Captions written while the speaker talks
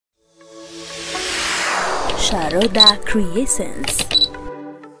Sharoda Creations.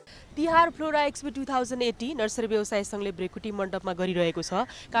 Tiharfloraexpo2080 nursery व्यवसाय संघले ब्रेकुटी मण्डपमा गरिरहेको छ।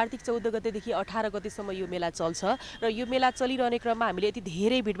 कार्तिक 14 गतेदेखि 18 गतेसम्म यो मेला चल्छ र यो मेला चलिरहने क्रममा हामीले यति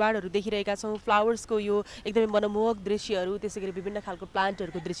धेरै भिडभाडहरू देखिरहेका छौं। फ्लावर्सको यो एकदमै मनमोहक दृश्यहरू, त्यसैगरी विभिन्न खालको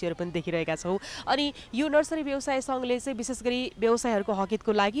प्लान्टहरूको दृश्यहरू पनि देखिरहेका छौं। अनि यो नर्सरी व्यवसाय संघले चाहिँ विशेष गरी व्यवसायहरूको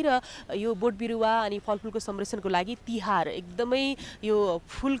हकहितको लागि र यो बोट बिरुवा अनि फलफुलको संरक्षणको लागि तिहार एकदमै यो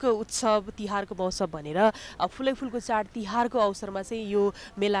फुलको उत्सव, तिहारको महोत्सव भनेर फुलै फुलको चाड तिहारको अवसरमा चाहिँ यो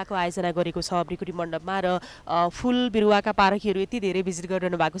मेलाको आयोजना गरेको छ ब्रेकुटी मण्डपमा। र फुल बिरुवाका पारखीहरू यति धेरै भिजिट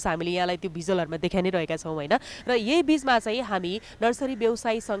गरिरहनु भएको छ, हामीले यहाँलाई त्यो भिजुअलहरुमा देखाइ नै रहेका छौं हैन। र यही बीचमा चाहिँ हामी नर्सरी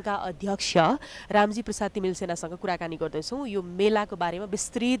व्यवसायी संघका अध्यक्ष रामजी प्रसाद तिमिलसेनासँग कुराकानी गर्दैछौं यो मेलाको बारेमा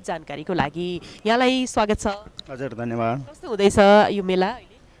विस्तृत जानकारीको लागि। यहाँलाई स्वागत छ। हजुर धन्यवाद। कस्तो हुँदैछ यो मेला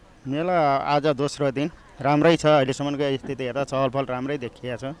अहिले? मेला आज दोस्रो दिन राम्रै छ, अहिलेसम्मको स्थिति हेर्दा चहलपहल राम्रै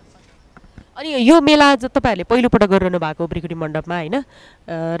देखिएको छ। अनि यो मेला तपाईहरुले पहिलो पटक गरिरहनु भएको ब्रेकुटी मण्डपमा हैन,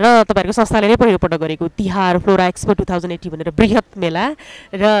 र तपाईहरुको संस्थाले नै पहिलो पटक गरेको Tiharfloraexpo2080 भनेर बृहत मेला,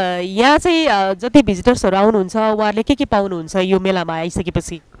 र यहाँ चाहिँ जति भिजिटर्सहरु आउनुहुन्छ उहाँहरुले के पाउनुहुन्छ यो मेलामा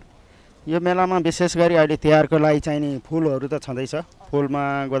आइसकेपछि? यो मेलामा विशेष गरी अहिले तिहारको लागि चाहिने फुलहरू त छँदैछ।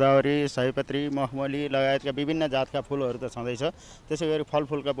 फुलमा गोदावरी, सयपत्री, मखमली लगायतका विभिन्न जातका फुलहरू त छँदैछ। त्यसैगरी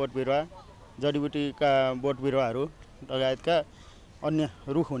फलफुलका बोट बिरुवा, जडीबुटीका बोट बिरुवाहरू लगायतका अन्य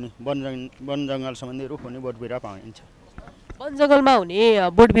रुख हुने वन जङ्गल सम्बन्धी रुख हुने बोट बिरुवा पाइन्छ। वन जङ्गलमा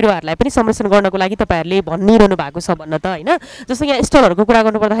हुने बोट बिरुवाहरूलाई पनि संरक्षण गर्नको लागि तपाईहरुले भनिरहनु भएको छ भन्न त हैन। जस्तो यहाँ स्टलहरुको कुरा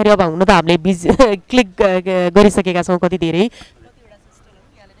गर्नु पर्दाखेरि अब हुन त हामीले क्लिक गरिसकेका छौं कति धेरै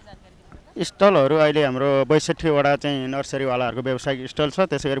स्टलहरू अहिले हाम्रो 62 वटा चाहिँ नर्सरीवालाहरूको व्यावसायिक स्टल छ।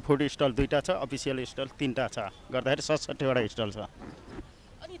 त्यसैगरी फुड स्टल 2टा छ, अफिसियल स्टल 3टा छ, गर्दाखेरि 67 वटा स्टल छ।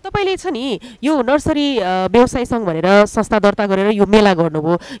 अनि तपाईले छ नि यो नर्सरी व्यवसाय संघ भनेर संस्था दर्ता गरेर यो मेला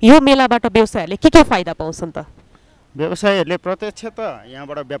गर्नुभयो, यो मेलाबाट व्यवसायीहरूले के फाइदा पाउँछन् त? व्यवसायीहरूले प्रत्यक्ष त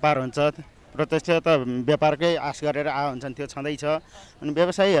यहाँबाट व्यापार हुन्छ, प्रत्यक्ष त व्यापारकै आश गरेर हुन्छन्, त्यो छँदैछ। अनि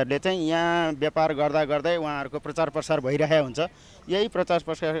व्यवसायीहरूले चाहिँ यहाँ व्यापार गर्दा गर्दै उहाँहरूको प्रचार प्रसार भइरहेको हुन्छ। यही प्रचार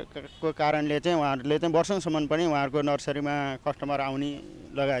प्रसारको कारणले चाहिँ उहाँहरूले चाहिँ वर्षौंसम्म पनि उहाँहरूको नर्सरीमा कस्टमर आउने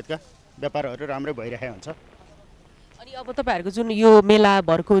लगायतका व्यापारहरू राम्रै भइरहेको हुन्छ। अनि अब तपाईहरुको जुन यो मेला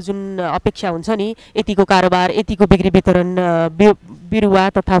भरको जुन अपेक्षा हुन्छ नि, यतिको कारोबार, यतिको बिक्री वितरण बिरुवा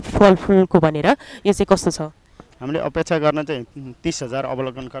तथा फलफुलको भनेर, यो चाहिँ कस्तो छ? हामीले अपेक्षा गर्न चाहिँ 30,000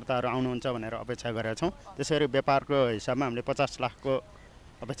 अवलोकनकर्ताहरू आउनुहुन्छ भनेर अपेक्षा गरेका छौँ। त्यसैगरी व्यापारको हिसाबमा हामीले 50 लाखको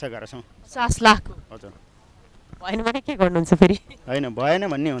अपेक्षा गरेका छौँ। 50 लाखको? हजुर। भएन भने के गर्नुहुन्छ फेरि? हैन, भएन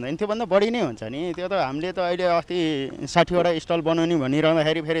भन्ने हुँदैन, त्योभन्दा बढी नै हुन्छ नि। त्यो त हामीले त अहिले अस्ति 60 वटा स्टल बनाउने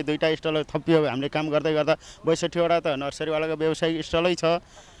भनिरहँदाखेरि फेरि 2टा स्टल थपियो। हामीले काम गर्दै गर्दा 62 वटा त नर्सरीवालाको व्यावसायिक स्टलै छ।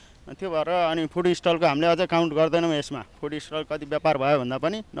 त्यो भएर अनि फुड स्टलको हामीले अझै काउन्ट गर्दैनौँ यसमा। फुड स्टल कति व्यापार भयो भन्दा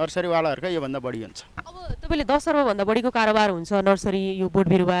पनि नर्सरीवालाहरूकै योभन्दा बढी हुन्छ। अब तपाईले 10 अर्बभन्दा बढीको कारोबार हुन्छ नर्सरी यो बोट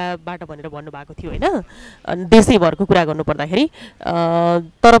बिरुवाबाट भनेर भन्नुभएको थियो हैन, देशैभरको कुरा गर्नु पर्दाखेरि।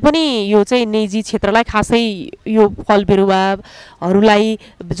 तर पनि यो चाहिँ निजी क्षेत्रलाई, खासै यो फल बिरुवाहरूलाई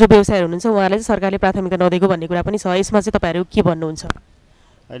जो व्यवसायहरू हुनुहुन्छ उहाँहरूले चाहिँ सरकारले प्राथमिकता नदिएको भन्ने कुरा पनि छ। यसमा चाहिँ तपाईहरु के भन्नुहुन्छ?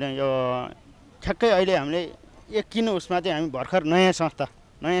 हैन, यो ठ्याक्कै अहिले हामीले एक उसमा चाहिँ हामी भर्खर नयाँ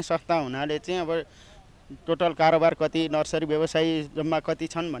संस्था हुनाले चाहिँ अब टोटल कारोबार कति, नर्सरी व्यवसायी जम्मा कति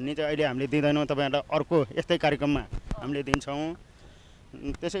छन् भन्ने चाहिँ अहिले हामीले दिँदैनौँ। तपाईहरुलाई अर्को यस्तै कार्यक्रममा हामीले दिन्छौँ।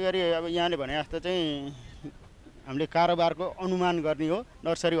 त्यसैगरी अब यहाँले भने जस्तो चाहिँ हामीले कारोबारको अनुमान गर्ने हो।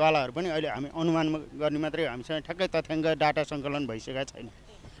 नर्सरीवालाहरू पनि अहिले हामी अनुमान गर्ने मात्रै, हामीसँग ठ्याक्कै तथ्याङ्क डाटा सङ्कलन भइसकेको छैन।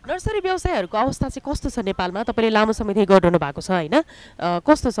 नर्सरी व्यवसायहरूको अवस्था चाहिँ कस्तो छ नेपालमा? तपाईले लामो समयदेखि गरिरहनु भएको छ हैन,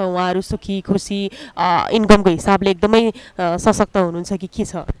 कस्तो छ? उहाँहरू सुखी, खुसी, इन्कमको हिसाबले एकदमै सशक्त हुनुहुन्छ कि के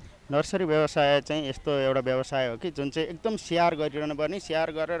छ? नर्सरी व्यवसाय चाहिँ यस्तो एउटा व्यवसाय हो कि जुन चाहिँ एकदम स्याहार गरिरहनु पर्ने,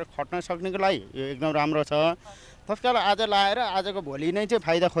 स्याहार गरेर खट्न सक्नेको लागि यो एकदम राम्रो छ। तत्काल आज लाएर आजको भोलि नै चाहिँ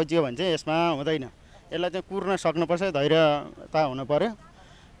फाइदा खोजियो भने चाहिँ यसमा हुँदैन। यसलाई चाहिँ कुर्न सक्नुपर्छ, धैर्यता हुनु पर्यो।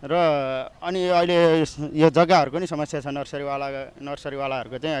 र अनि अहिले यो जग्गाहरूको नि समस्या छ।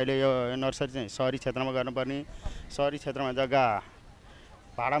 नर्सरीवालाहरूको चाहिँ अहिले यो नर्सरी चाहिँ सहरी क्षेत्रमा गर्नुपर्ने, सहरी क्षेत्रमा जग्गा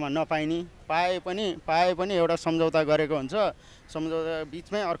भाडामा नपाइने, पाए पनि एउटा सम्झौता गरेको हुन्छ। सम्झौता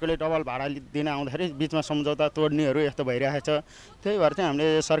बिचमै अर्कोले डबल भाडा दिन आउँदाखेरि बिचमा सम्झौता तोड्नेहरू यस्तो भइरहेको छ। त्यही भएर चाहिँ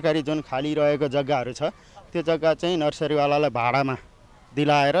हामीले सरकारी जुन खाली रहेको जग्गाहरू छ त्यो जग्गा चाहिँ नर्सरीवालालाई भाडामा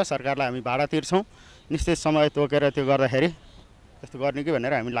दिलाएर सरकारलाई हामी भाडा तिर्छौँ। निश्चित समय तोकेर त्यो गर्दाखेरि त्यस्तो गर्ने कि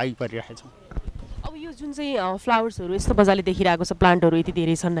भनेर हामी लागि परिरहेका छौँ। अब यो जुन चाहिँ फ्लावर्सहरू यस्तो मजाले देखिरहेको छ, प्लान्टहरू यति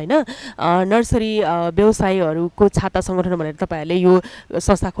धेरै छन् हैन, नर्सरी व्यवसायीहरूको छाता सङ्गठन भनेर तपाईहरुले यो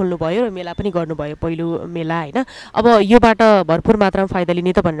संस्था खोल्नुभयो र मेला पनि गर्नुभयो, पहिलो मेला हैन। अब योबाट भरपुर मात्रामा फाइदा लिने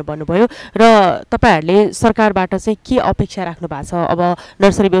त भनेर भन्नुभयो र तपाईहरुले सरकारबाट चाहिँ के अपेक्षा राख्नु भएको छ? अब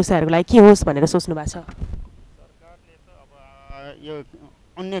नर्सरी व्यवसायीहरुको लागि के होस् भनेर सोच्नु भएको छ? यो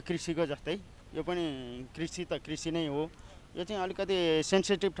अन्य कृषिको जस्तै यो पनि कृषि त कृषि नै हो। यो चाहिँ अलिकति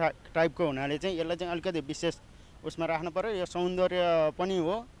सेन्सिटिभ टाइपको हुनाले चाहिँ यसलाई चाहिँ अलिकति विशेष उसमा राख्नु पर्यो। यो सौन्दर्य पनि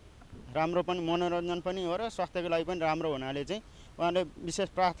हो, राम्रो पनि, मनोरञ्जन पनि हो र स्वास्थ्यको लागि पनि राम्रो हुनाले चाहिँ उहाँले विशेष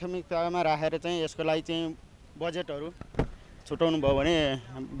प्राथमिकतामा राखेर चाहिँ यसको लागि चाहिँ बजेटहरू छुटाउनु भयो भने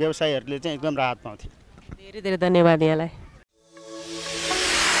व्यवसायीहरूले चाहिँ एकदम राहत पाउँथे। धेरै धेरै धन्यवाद यहाँलाई।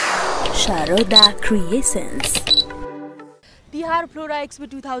 Sharoda Creations. तिहारफ्लोराएक्सपो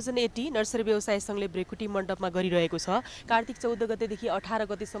 2080 नर्सरी व्यवसाय सङ्घले ब्रेकुटी मण्डपमा गरिरहेको छ। कार्तिक 14 गतेदेखि 18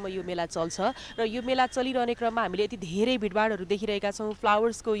 गतेसम्म यो मेला चल्छ र यो मेला चलिरहने क्रममा हामीले यति धेरै भिडभाडहरू देखिरहेका छौँ।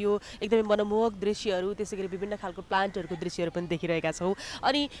 फ्लावर्सको यो एकदमै मनमोहक दृश्यहरू, त्यसै गरी विभिन्न खालको प्लान्टहरूको दृश्यहरू पनि देखिरहेका छौँ।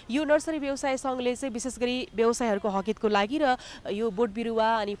 अनि यो नर्सरी व्यवसाय सङ्घले चाहिँ विशेष गरी व्यवसायहरूको हकितको लागि र यो बोट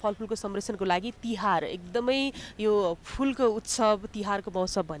बिरुवा अनि फलफुलको संरक्षणको लागि तिहार एकदमै यो फुलको उत्सव, तिहारको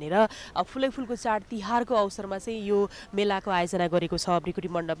महोत्सव भनेर फुलै फुलको चाड तिहारको अवसरमा चाहिँ यो मेलाको आयोजना गरेको छ ब्रेकुटी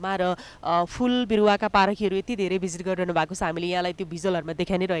मण्डपमा। र फुल बिरुवाका पारखीहरू यति धेरै भिजिट गरिरहनु भएको छ, हामीले यहाँलाई त्यो भिजुअलहरूमा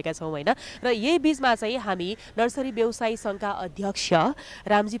देखाइ नै रहेका छौँ होइन। र यही बिचमा चाहिँ हामी नर्सरी व्यवसायी सङ्घका अध्यक्ष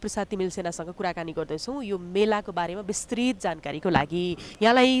रामजी प्रसाद तिमिलसेनासँग कुराकानी गर्दैछौँ यो मेलाको बारेमा विस्तृत जानकारीको लागि।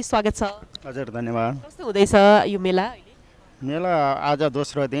 यहाँलाई स्वागत छ। हजुर धन्यवाद। कस्तो हुँदैछ यो मेला? मेला आज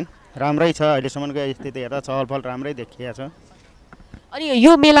दोस्रो दिन राम्रै छ, अहिलेसम्मको स्थिति हेर्दा चहलपहल राम्रै देखिएको छ। अनि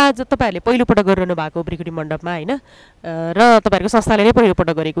यो मेला तपाईँहरूले पहिलोपटक गरिरहनु भएको ब्रेकुटी मण्डपमा होइन, र तपाईँहरूको संस्थाले नै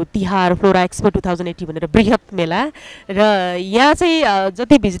पहिलोपटक गरेको तिहारफ्लोराएक्सपो 2080 भनेर बृहत मेला, र यहाँ चाहिँ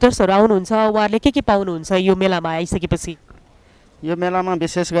जति भिजिटर्सहरू आउनुहुन्छ उहाँहरूले के पाउनुहुन्छ यो मेलामा आइसकेपछि? यो मेलामा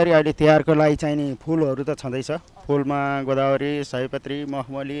विशेष गरी अहिले तिहारको लागि चाहिने फुलहरू त छँदैछ। फुलमा गोदावरी, सयपत्री,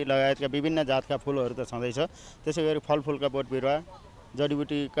 मखमली लगायतका विभिन्न जातका फुलहरू त छँदैछ। त्यसै गरी फलफुलका बोट बिरुवा,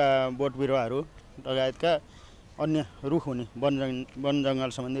 जडीबुटीका बोट बिरुवाहरू लगायतका अन्य रुख हुने वन जङ्गल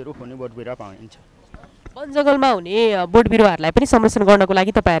सम्बन्धी रुख हुने बोट बिरुवा पाइन्छ। वन जङ्गलमा हुने बोट बिरुवाहरूलाई पनि संरक्षण गर्नको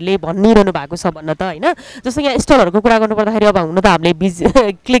लागि तपाईँहरूले भनिरहनु भएको छ भन्न त होइन। जस्तो यहाँ स्टलहरूको कुरा गर्नु पर्दाखेरि अब हुन त हामीले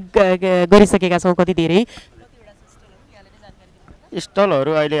क्लिक गरिसकेका छौँ कति धेरै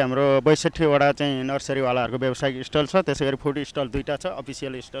स्टलहरू। अहिले हाम्रो 62 वटा चाहिँ नर्सरीवालाहरूको व्यावसायिक स्टल छ। त्यसै गरी फुड स्टल 2टा छ,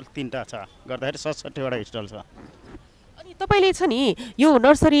 अफिसियल स्टल 3टा छ, गर्दाखेरि 67 वटा स्टल छ। अनि तपाईँले छ नि यो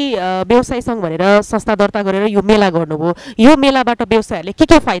नर्सरी व्यवसाय सङ्घ भनेर संस्था दर्ता गरेर यो मेला गर्नुभयो, यो मेलाबाट व्यवसायहरूले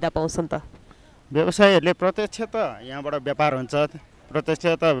के फाइदा पाउँछन् त? व्यवसायीहरूले प्रत्यक्ष त यहाँबाट व्यापार हुन्छ, प्रत्यक्ष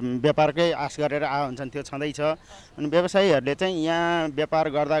त व्यापारकै आश गरेर हुन्छन्, त्यो छँदैछ। अनि व्यवसायीहरूले चाहिँ यहाँ व्यापार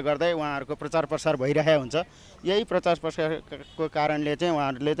गर्दा गर्दै उहाँहरूको प्रचार प्रसार भइरहेको हुन्छ। यही प्रचार प्रसारको कारणले चाहिँ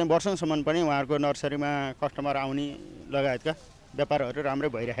उहाँहरूले चाहिँ वर्षौँसम्म पनि उहाँहरूको नर्सरीमा कस्टमर आउने लगायतका व्यापारहरू राम्रै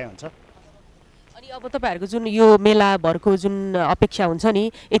भइरहेको हुन्छ। अनि अब तपाईँहरूको जुन यो मेलाभरको जुन अपेक्षा हुन्छ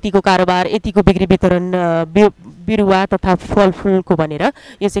नि, यतिको कारोबार, यतिको बिक्री वितरण बिरुवा तथा फलफुलको भनेर,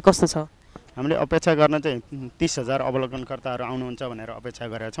 यो चाहिँ कस्तो छ? हामीले अपेक्षा गर्न चाहिँ 30,000 अवलोकनकर्ताहरू आउनुहुन्छ भनेर अपेक्षा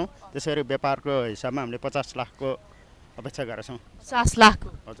गरेका छौँ। त्यसै गरी व्यापारको हिसाबमा हामीले 50 लाखको अपेक्षा गरेका छौँ। 50 लाख?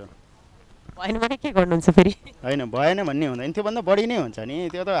 हजुर। भएन भने के गर्नुहुन्छ फेरि? होइन, भएन भन्ने हुँदैन, त्योभन्दा बढी नै हुन्छ नि।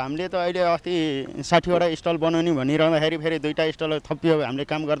 त्यो त हामीले त अहिले अस्ति 60 वटा स्टल बनाउने भनिरहँदाखेरि फेरि 2टा स्टल थपियो। हामीले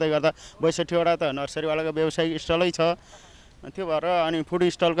काम गर्दै गर्दा 62 वटा त नर्सरीवालाको व्यावसायिक स्टलै छ। त्यो भएर अनि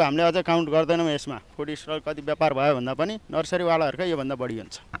फुड स्टलको हामीले अझै काउन्ट गर्दैनौँ यसमा। फुड स्टल कति व्यापार भयो भन्दा पनि नर्सरीवालाहरूकै योभन्दा बढी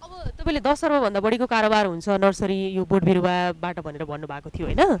हुन्छ। अब तपाईँले 10 अर्बभन्दा बढीको कारोबार हुन्छ नर्सरी यो बोट बिरुवाबाट भनेर भन्नुभएको थियो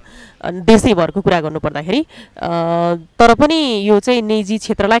होइन, देशैभरको कुरा गर्नुपर्दाखेरि। तर पनि यो चाहिँ निजी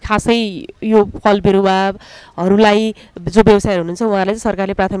क्षेत्रलाई, खासै यो फल बिरुवाहरूलाई जो व्यवसायहरू हुनुहुन्छ उहाँहरूले चाहिँ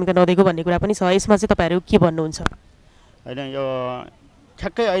सरकारले प्राथमिकता नदिएको भन्ने कुरा पनि छ। यसमा चाहिँ तपाईँहरू के भन्नुहुन्छ? होइन, यो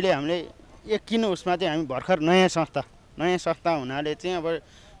ठ्याक्कै अहिले हामीले किन उसमा चाहिँ हामी भर्खर नयाँ संस्था हुनाले चाहिँ अब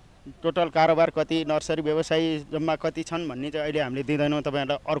टोटल कारोबार कति, नर्सरी व्यवसायी जम्मा कति छन् भन्ने चाहिँ अहिले हामीले दिँदैनौँ।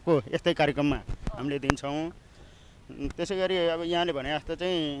 तपाईँहरूलाई अर्को यस्तै कार्यक्रममा हामीले दिन्छौँ। त्यसै गरी अब यहाँले भने जस्तो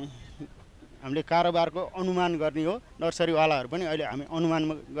चाहिँ हामीले कारोबारको अनुमान गर्ने हो। नर्सरीवालाहरू पनि अहिले हामी अनुमान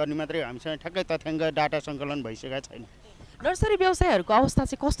गर्ने मात्रै, हामीसँग ठ्याक्कै तथ्याङ्क डाटा सङ्कलन भइसकेको छैन। नर्सरी व्यवसायहरूको अवस्था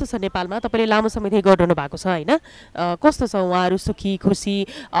चाहिँ कस्तो छ नेपालमा? तपाईँले लामो समयदेखि गरिरहनु भएको छ होइन, कस्तो छ उहाँहरू? सुखी, खुसी,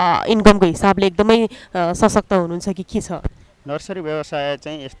 इन्कमको हिसाबले एकदमै सशक्त हुनुहुन्छ कि के छ? नर्सरी व्यवसाय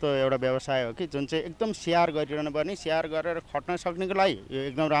चाहिँ यस्तो एउटा व्यवसाय हो कि जुन चाहिँ एकदम स्याहार गरिरहनु पर्ने, स्याहार गरेर खट्न सक्नेको लागि यो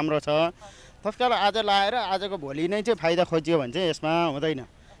एकदम राम्रो छ। तत्काल आज लाएर आजको भोलि नै चाहिँ फाइदा खोजियो भने चाहिँ यसमा हुँदैन।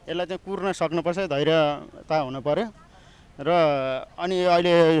 यसलाई चाहिँ कुर्न सक्नुपर्छ, धैर्यता हुनु पर्यो। र अनि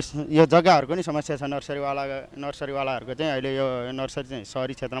अहिले यो जग्गाहरूको नि समस्या छ। नर्सरीवालाहरूको चाहिँ अहिले यो नर्सरी चाहिँ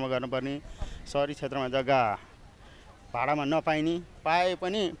सहरी क्षेत्रमा गर्नुपर्ने, सहरी क्षेत्रमा जग्गा भाडामा नपाइने, पाए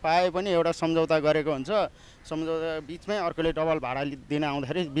पनि एउटा सम्झौता गरेको हुन्छ। सम्झौता बिचमै अर्कोले डबल भाडा दिन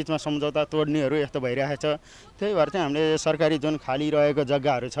आउँदाखेरि बिचमा सम्झौता तोड्नेहरू यस्तो भइरहेको छ। त्यही भएर चाहिँ हामीले सरकारी जुन खाली रहेको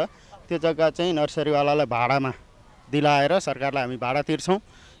जग्गाहरू छ त्यो जग्गा चाहिँ नर्सरीवालालाई भाडामा दिलाएर सरकारलाई हामी भाडा तिर्छौँ।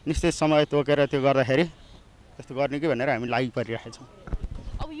 निश्चित समय तोकेर त्यो गर्दाखेरि त्यस्तो गर्ने कि भनेर हामी लागि परिरहेका छौँ।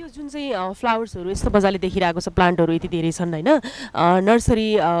 अब यो जुन चाहिँ फ्लावर्सहरू यस्तो मजाले देखिरहेको छ, प्लान्टहरू यति धेरै छन् होइन,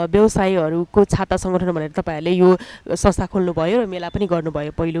 नर्सरी व्यवसायीहरूको छाता सङ्गठन भनेर तपाईँहरूले यो संस्था खोल्नुभयो र मेला पनि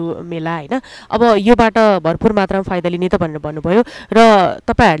गर्नुभयो, पहिलो मेला होइन। अब योबाट भरपुर मात्रामा फाइदा लिने त भनेर भन्नुभयो र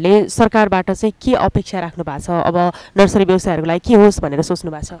तपाईँहरूले सरकारबाट चाहिँ के अपेक्षा राख्नु भएको छ? अब नर्सरी व्यवसायहरूको लागि के होस् भनेर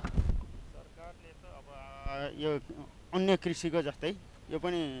सोच्नु भएको छ? सरकारले त अब यो अन्य कृषिको जस्तै यो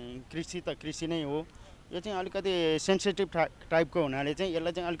पनि कृषि नै हो। यो चाहिँ अलिकति सेन्सिटिभ टाइपको हुनाले चाहिँ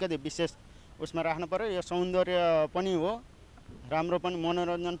यसलाई चाहिँ अलिकति विशेष उसमा राख्नु पर्यो। यो सौन्दर्य पनि हो, राम्रो पनि,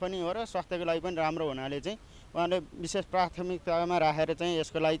 मनोरञ्जन पनि हो र स्वास्थ्यको लागि पनि राम्रो हुनाले चाहिँ उहाँले विशेष प्राथमिकतामा राखेर चाहिँ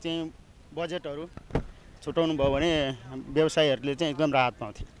यसको लागि चाहिँ बजेटहरू छुटाउनु भयो भने व्यवसायीहरूले चाहिँ एकदम राहत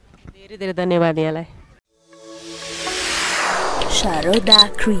पाउँथे। धेरै धेरै धन्यवाद यहाँलाई।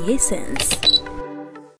 Sharoda Creations.